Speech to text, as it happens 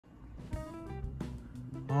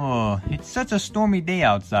Oh, it's such a stormy day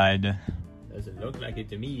outside. Doesn't look like it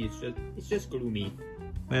to me. It's just gloomy.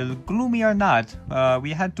 Well, gloomy or not,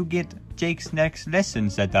 we had to get Jake's next lesson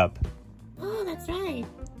set up. Oh, that's right.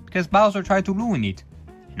 Because Bowser tried to ruin it.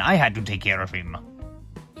 And I had to take care of him.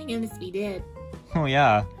 Thank goodness we did. Oh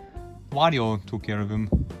yeah, Wario took care of him.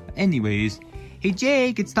 Anyways, hey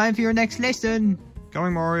Jake, it's time for your next lesson.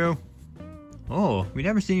 Going, Mario. Oh, we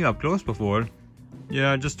never seen you up close before.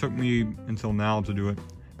 Yeah, it just took me until now to do it.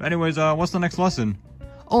 But anyways, what's the next lesson?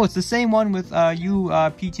 Oh, it's the same one with you,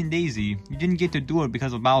 Peach and Daisy. You didn't get to do it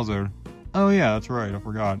because of Bowser. Oh yeah, that's right, I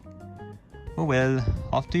forgot. Oh well,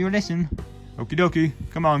 off to your lesson. Okie dokie.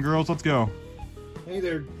 Come on, girls, let's go. Hey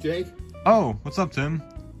there, Jake. Oh, what's up, Tim?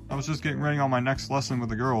 I was just getting ready on my next lesson with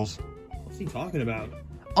the girls. What's he talking about?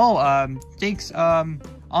 Oh, Jake's, on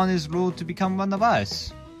his road to become one of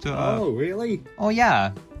us. Oh, really? Oh,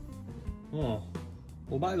 yeah. Oh.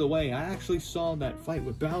 Well, by the way, I actually saw that fight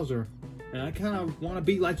with Bowser, and I kind of want to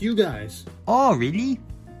be like you guys. Oh, really?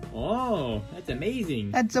 Oh, that's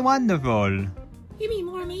amazing. That's wonderful. It'd be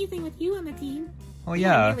more amazing with you on the team. Oh,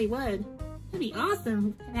 yeah. It really would. It'd be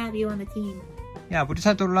awesome to have you on the team. Yeah, we'll just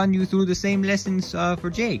have to run you through the same lessons, for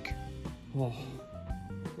Jake. Oh.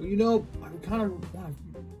 Well, you know, I kind of want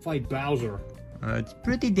to fight Bowser. It's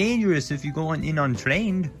pretty dangerous if you go in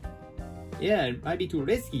untrained. Yeah, it might be too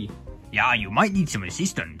risky. Yeah, you might need some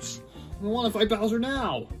assistance. I want to fight Bowser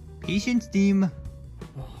now. Patience, team.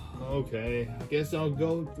 Okay, I guess I'll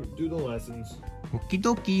go do the lessons. Okie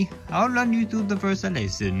dokie. I'll run you through the first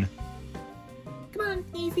lesson. Come on,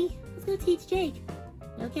 Daisy. Let's go teach Jake.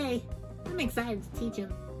 Okay, I'm excited to teach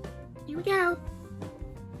him. Here we go.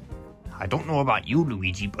 I don't know about you,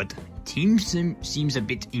 Luigi, but Tim seems a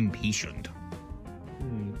bit impatient.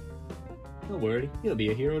 Don't worry, he'll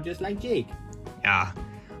be a hero just like Jake. Yeah.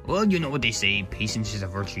 Well, you know what they say, patience is a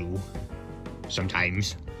virtue.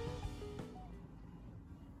 Sometimes.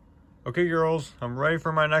 Okay, girls, I'm ready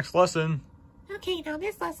for my next lesson. Okay, now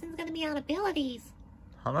this lesson's gonna be on abilities.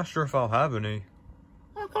 I'm not sure if I'll have any.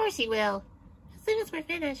 Well, of course you will. As soon as we're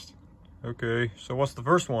finished. Okay, so what's the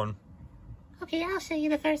first one? Okay, I'll show you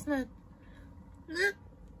the first one.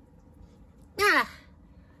 Ah!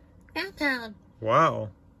 Ground pound. Wow.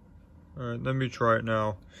 Alright, let me try it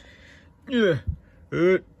now. Yeah.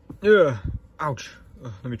 Yeah. Ouch.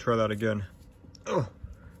 Let me try that again. Oh,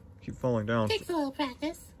 keep falling down. Takes a little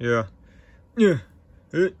practice. Yeah. Yeah.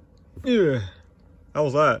 Yeah. How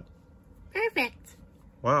was that? Perfect.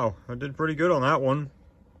 Wow, I did pretty good on that one.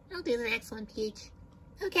 I'll do the next one, Peach.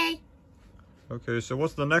 Okay. Okay, so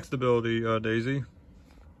what's the next ability, Daisy?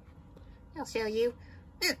 I'll show you.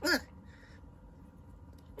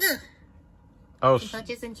 Oh,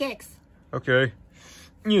 Punches and kicks. okay.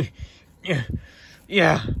 Yeah. Yeah.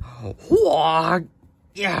 Yeah. Whoa.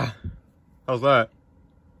 Yeah. How's that?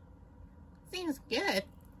 Seems good.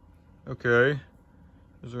 Okay.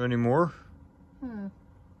 Is there any more?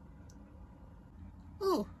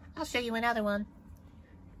 Ooh, I'll show you another one.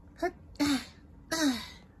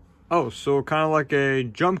 Oh, so kind of like a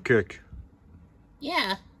jump kick.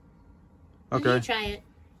 Yeah. Okay. You try it.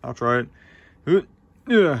 I'll try it.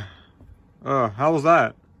 Yeah. How was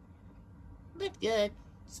that? Look good.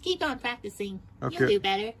 Just keep on practicing. Okay. You'll do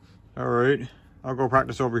better. Alright. I'll go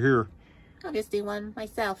practice over here. I'll just do one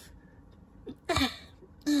myself.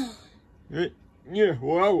 Yeah.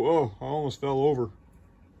 Wow. Oh, I almost fell over.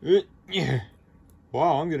 Yeah.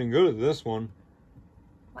 Wow, I'm getting good at this one.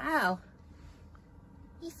 Wow.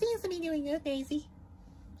 He seems to be doing good, Daisy.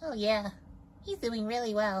 Oh yeah. He's doing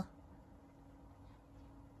really well.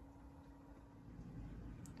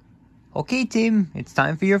 Okay, Tim. It's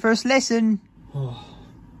time for your first lesson.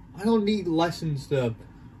 I don't need lessons to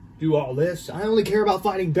do all this. I only care about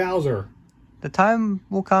fighting Bowser. The time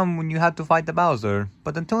will come when you have to fight the Bowser,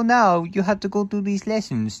 but until now, you have to go through these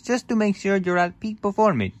lessons just to make sure you're at peak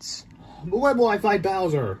performance. But when will I fight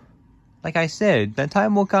Bowser? Like I said, the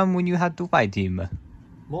time will come when you have to fight him.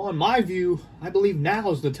 Well, in my view, I believe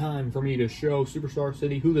now is the time for me to show Superstar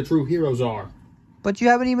City who the true heroes are. But you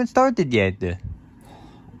haven't even started yet.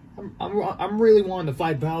 I'm really wanting to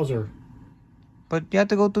fight Bowser. But you have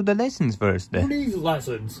to go through the lessons first. Who needs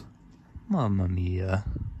lessons? Mamma mia.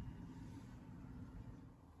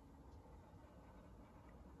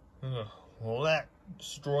 Well, that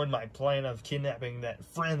destroyed my plan of kidnapping that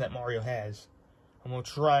friend that Mario has. I'm gonna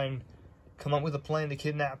try and come up with a plan to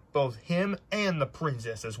kidnap both him and the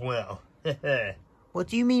princess as well. What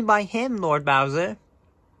do you mean by him, Lord Bowser?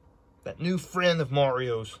 That new friend of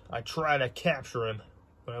Mario's. I tried to capture him,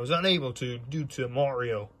 but I was unable to due to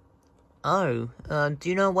Mario. Oh, do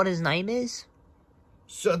you know what his name is?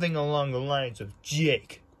 Something along the lines of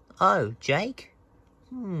Jake. Oh, Jake?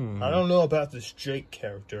 I don't know about this Jake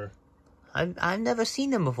character. I've never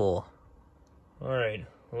seen him before. Alright,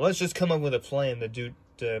 well, let's just come up with a plan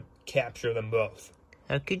to capture them both.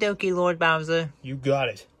 Okie dokie, Lord Bowser. You got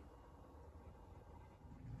it.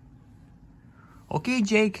 Okay,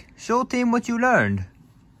 Jake, show Tim what you learned.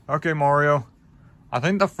 Okay, Mario. I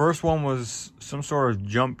think the first one was some sort of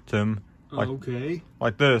jump, Tim. Okay.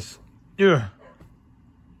 Like this. Yeah.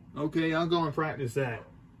 Okay, I'll go and practice that.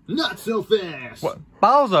 Not so fast! What?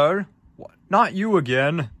 Bowser? What? Not you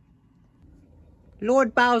again.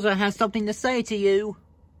 Lord Bowser has something to say to you.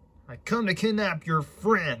 I come to kidnap your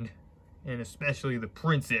friend. And especially the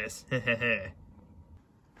princess.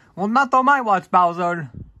 Well, not on my watch,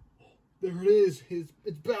 Bowser. There it is. It's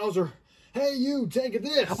Bowser. Hey, you, take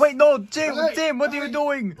this. Wait, no, Tim, Hey, Tim, what are hey, you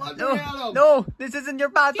doing? let me No, at him. no, this isn't your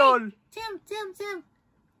battle. Tim.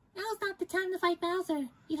 Now's not the time to fight Bowser.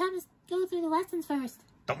 You have to go through the lessons first.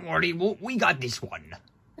 Don't worry, we got this one.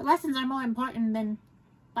 The lessons are more important than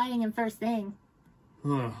fighting him first thing.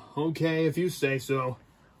 Okay, if you say so.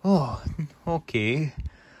 Oh, okay.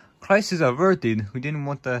 Crisis averted. We didn't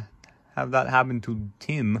want to have that happen to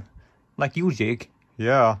Tim. Like you, Jake.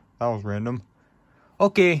 Yeah, that was random.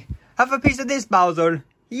 Okay, have a piece of this, Bowser.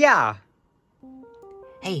 Yeah.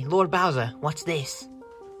 Hey, Lord Bowser, what's this?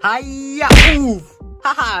 Hiya! Oof!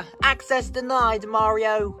 Haha, access denied,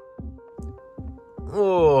 Mario.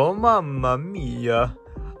 Oh, mamma mia.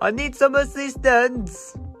 I need some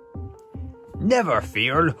assistance. Never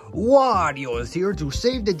fear, Wario is here to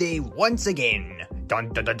save the day once again. Dun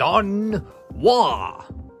dun dun dun. Wah!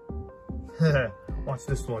 Watch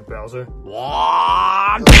this one, Bowser.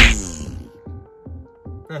 Wah!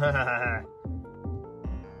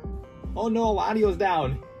 Oh no, Wario's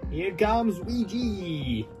down. Here comes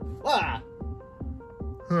Luigi. Ah!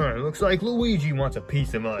 Looks like Luigi wants a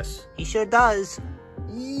piece of us. He sure does.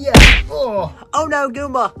 Yeah! Oh! Oh no,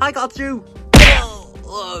 Goomba, I got you.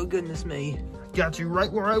 Oh, goodness me. Got you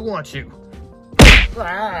right where I want you.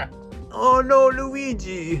 Ah! Oh no,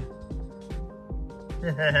 Luigi.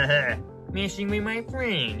 Messing with my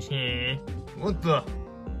friends, huh? What the?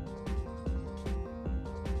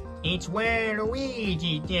 It's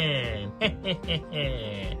Waluigi time.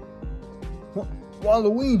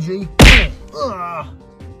 Waluigi? Ah!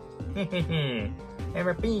 Have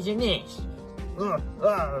a piece of this.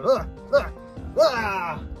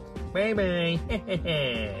 Bye-bye.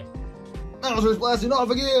 Bowser's blasting off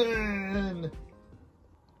again!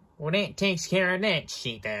 Well, that takes care of that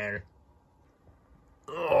shit there.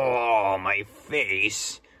 Oh, my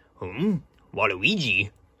face.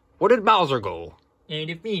 Waluigi? Where did Bowser go? I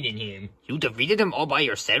defeated him. You defeated him all by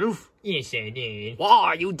yourself? Yes, I did.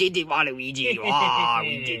 Wow, you did it, Waluigi. Wow,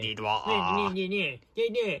 we did it.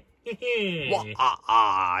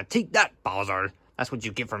 Wow. Take that, Bowser. That's what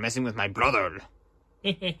you get for messing with my brother.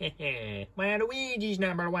 Waluigi's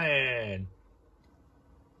number one.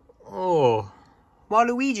 Oh,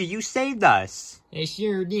 Waluigi, you saved us. I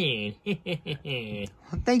sure did.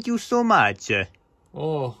 Thank you so much.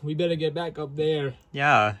 Oh, we better get back up there.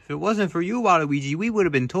 Yeah, if it wasn't for you, Waluigi, we would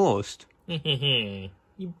have been toast. You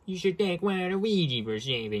should thank Waluigi for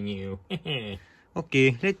saving you.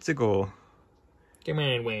 Okay, let's go. Come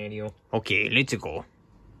on, Wario. Okay, let's go.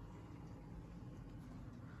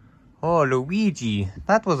 Oh, Luigi,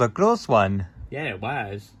 that was a close one. Yeah, it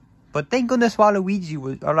was. But thank goodness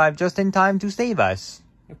Waluigi arrived just in time to save us.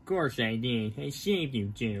 Of course I did. I saved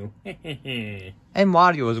you too. And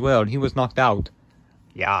Wario as well, he was knocked out.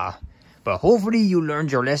 Yeah, but hopefully you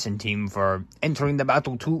learned your lesson, team, for entering the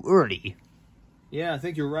battle too early. Yeah, I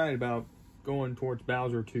think you're right about going towards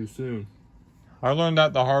Bowser too soon. I learned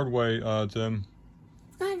that the hard way, Tim.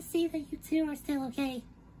 It's glad to see that you two are still okay.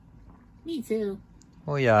 Me too.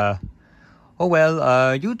 Oh, yeah. Oh,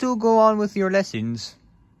 well, you two go on with your lessons.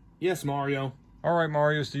 Yes, Mario. Alright,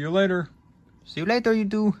 Mario, see you later. See you later, you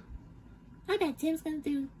two. I bet Tim's gonna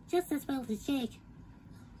do just as well as Jake.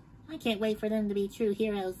 I can't wait for them to be true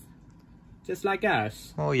heroes. Just like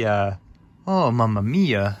us. Oh, yeah. Oh, mamma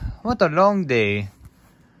mia. What a long day.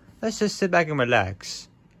 Let's just sit back and relax.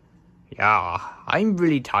 Yeah, I'm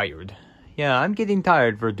really tired. Yeah, I'm getting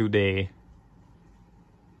tired for today.